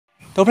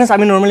তো ফ্ৰেণ্ডছ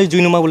আমি নৰ্মেলি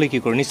জুই নুমাবলৈ কি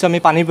কৰোঁ নিশ্চয় আমি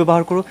পানীৰ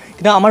ব্যৱহাৰ কৰোঁ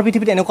কিন্তু আমাৰ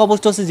পৃথিৱীত এনেকুৱা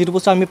বস্তু আছে যিটো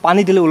বস্তু আমি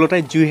পানী দিলে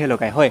ওলটাই জুইহে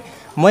লগায় হয়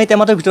মই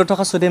টেমাটোৰ ভিতৰত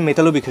থকা সোডিয়াম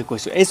মেটালৰ বিষয়ে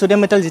কৈছোঁ এই সোডিয়াম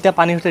মেটাল যেতিয়া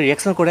পানীৰ সৈতে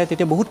ৰিয়েকশ্যন কৰে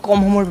তেতিয়া বহুত কম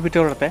সময়ৰ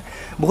ভিতৰতে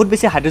বহুত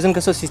বেছি হাইড্ৰজেন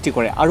গেছৰ সৃষ্টি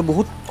কৰে আৰু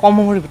বহুত কম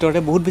সময়ৰ ভিতৰতে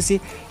বহুত বেছি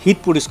হিট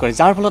প্ৰডিউচ কৰে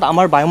যাৰ ফলত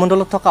আমাৰ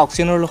বায়ুমণ্ডলত থকা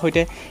অক্সিজেনৰ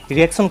সৈতে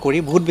ৰিয়েকশ্যন কৰি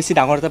বহুত বেছি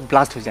ডাঙৰ এটা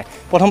ব্লাষ্ট হৈ যায়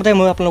প্ৰথমতে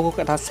মই আপোনালোকক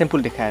এটা চেম্পল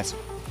দেখাই আছোঁ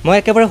মই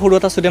একেবাৰে সৰু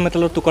এটা সোডিয়াম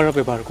মেটালৰ টুকুৰা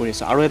ব্যৱহাৰ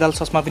কৰিছোঁ আৰু এডাল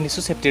চশমা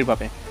পিন্ধিছোঁ সেফটিৰ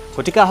বাবে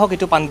গতিকে আহক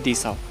এইটো পানীত দি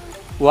চাওঁ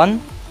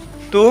 1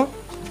 2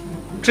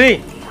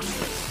 3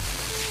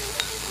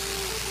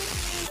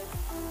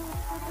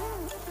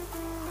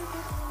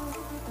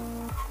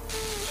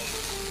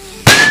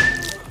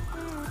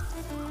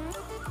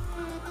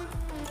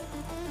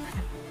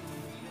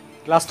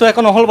 গ্লাছটো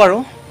একো নহ'ল বাৰু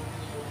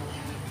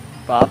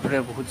বাপৰে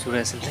বহুত জোৰে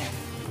আছিল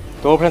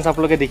তো ফ্ৰেণ্ডছ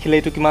আপোনালোকে দেখিলে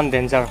এইটো কিমান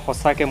ডেঞ্জাৰ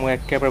সঁচাকৈ মই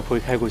একেবাৰে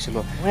ভয় খাই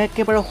গৈছিলোঁ মই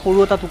একেবাৰে সৰু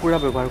এটা টুকুৰা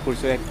ব্যৱহাৰ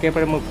কৰিছোঁ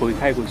একেবাৰে মই ভয়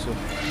খাই গৈছোঁ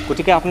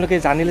গতিকে আপোনালোকে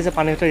জানিলে যে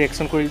পানীৰ সৈতে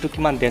ৰিয়েকশ্যন কৰি এইটো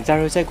কিমান ডেঞ্জাৰ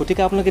হৈছে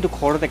গতিকে আপোনালোকে এইটো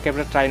ঘৰত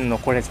একেবাৰে ট্ৰাই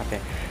নকৰে যাতে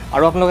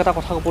আৰু আপোনালোকে এটা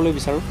কথা ক'বলৈ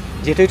বিচাৰোঁ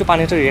যিহেতু এইটো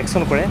পানীৰ সৈতে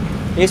ৰিয়েকশ্যন কৰে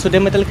এই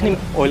সোডিয়াম মেটেলখিনি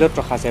অইলত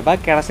ৰখা যায় বা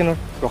কেৰাচিনত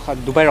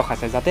ডুবাই ৰখা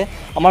যায় যাতে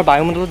আমাৰ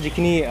বায়ুমণ্ডলত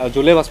যিখিনি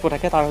জলীয় বাষ্প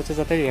থাকে তাৰ সৈতে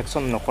যাতে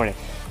ৰিয়েকশ্যন নকৰে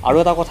আৰু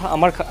এটা কথা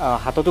আমাৰ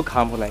হাততো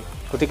ঘাম ওলায়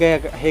গতিকে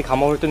সেই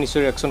ঘামৰ সৈতে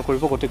নিশ্চয় ৰিয়েকশ্যন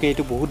কৰিব গতিকে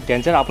এইটো বহুত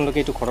ডেঞ্জাৰ আপোনালোকে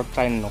এইটো ঘৰত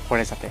ট্ৰাই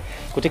নকৰে যাতে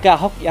গতিকে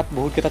আহক ইয়াত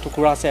বহুতকেইটা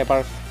টুকুৰা আছে এবাৰ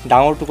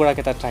ডাঙৰ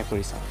টুকুৰাকেইটা ট্ৰাই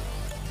কৰি চাওঁ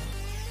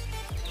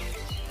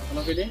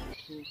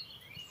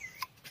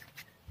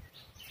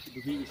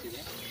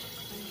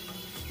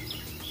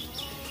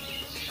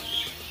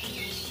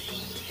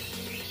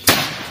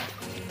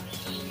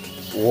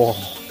Whoa.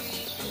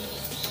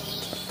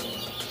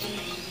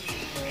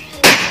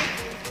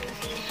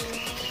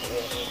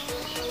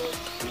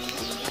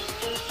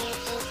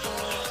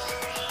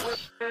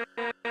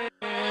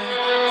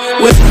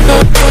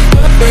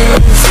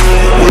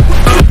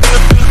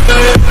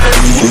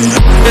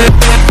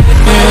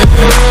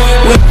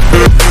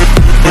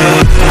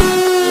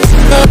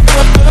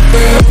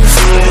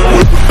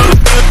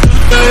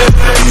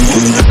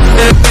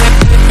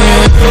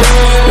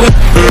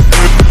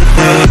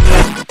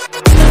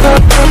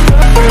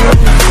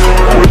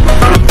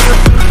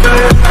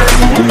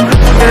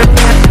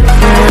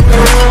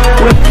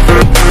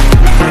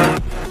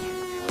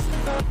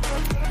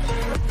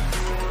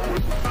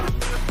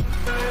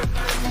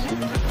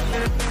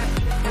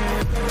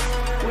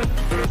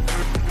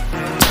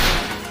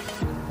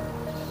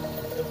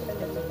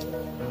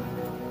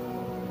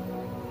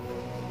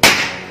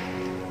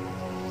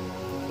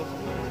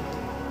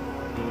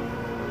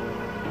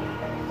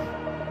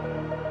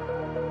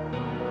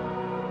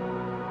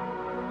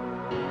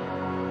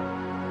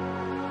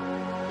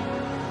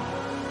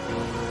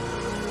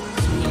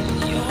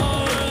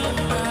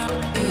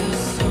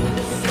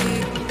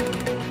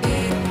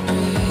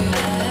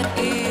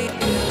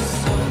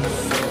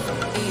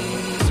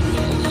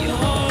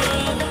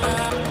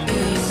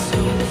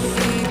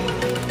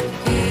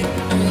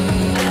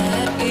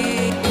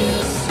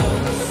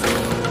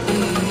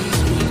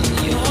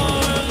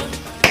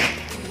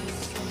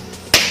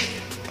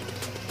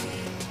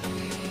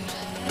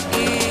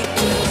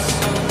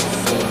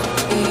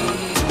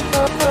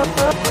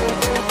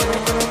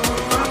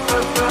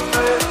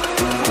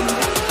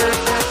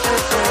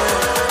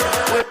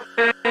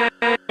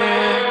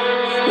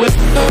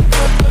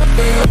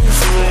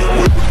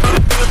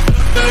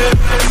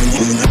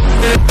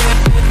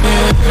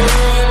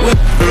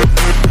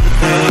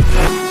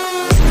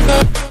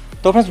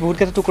 তো ফ্ৰেণ্ডছ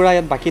বহুতকেইটা টুকুৰা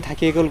ইয়াত বাকী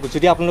থাকিয়ে গ'ল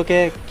যদি আপোনালোকে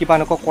কিবা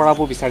এনেকুৱা কৰাব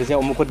বিচাৰে যে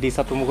অমুকত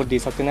দিছা তমুকত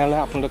দিছা তেনেহ'লে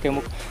আপোনালোকে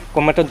মোক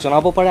কমেণ্টত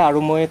জনাব পাৰে আৰু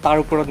মই তাৰ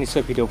ওপৰত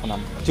নিশ্চয় ভিডিঅ' বনাম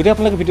যদি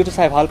আপোনালোকে ভিডিঅ'টো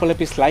চাই ভাল পালে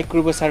প্লিজ লাইক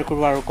কৰিব শ্বেয়াৰ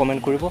কৰিব আৰু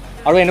কমেণ্ট কৰিব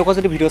আৰু এনেকুৱা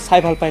যদি ভিডিঅ' চাই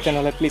ভাল পায়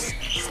তেনেহ'লে প্লিজ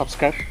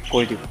ছাবস্ক্ৰাইব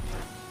কৰি দিব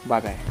বাই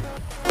বাই